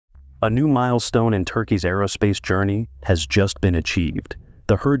A new milestone in Turkey's aerospace journey has just been achieved.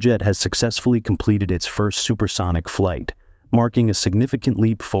 The Hürjet has successfully completed its first supersonic flight, marking a significant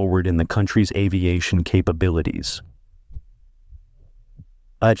leap forward in the country's aviation capabilities.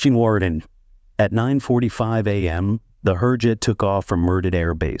 At 9:45 a.m., the Hürjet took off from Hürjet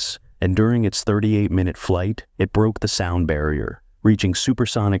Air Base, and during its 38-minute flight, it broke the sound barrier, reaching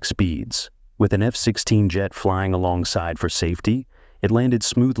supersonic speeds. With an F-16 jet flying alongside for safety, it landed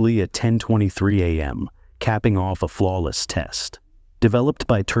smoothly at 10:23 a.m., capping off a flawless test. Developed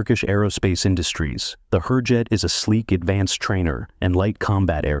by Turkish Aerospace Industries, the Hürjet is a sleek advanced trainer and light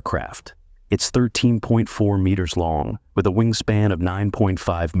combat aircraft. It's 13.4 meters long, with a wingspan of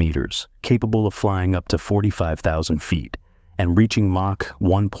 9.5 meters, capable of flying up to 45,000 feet, and reaching Mach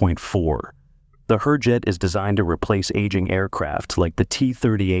 1.4. The Hürjet is designed to replace aging aircraft like the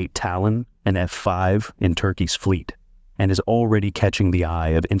T-38 Talon and F-5 in Turkey's fleet, and is already catching the eye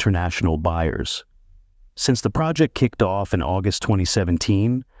of international buyers. Since the project kicked off in August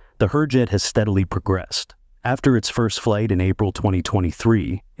 2017, the Hürjet has steadily progressed. After its first flight in April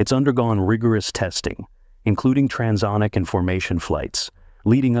 2023, it's undergone rigorous testing, including transonic and formation flights,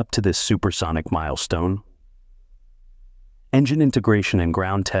 leading up to this supersonic milestone. Engine integration and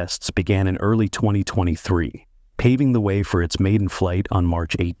ground tests began in early 2023, paving the way for its maiden flight on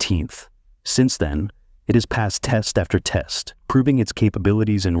March 18th. Since then, it has passed test after test, proving its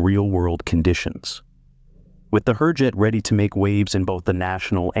capabilities in real-world conditions. With the Hürjet ready to make waves in both the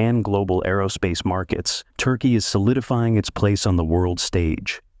national and global aerospace markets, Turkey is solidifying its place on the world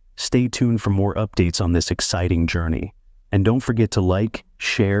stage. Stay tuned for more updates on this exciting journey. And don't forget to like,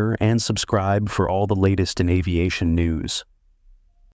 share, and subscribe for all the latest in aviation news.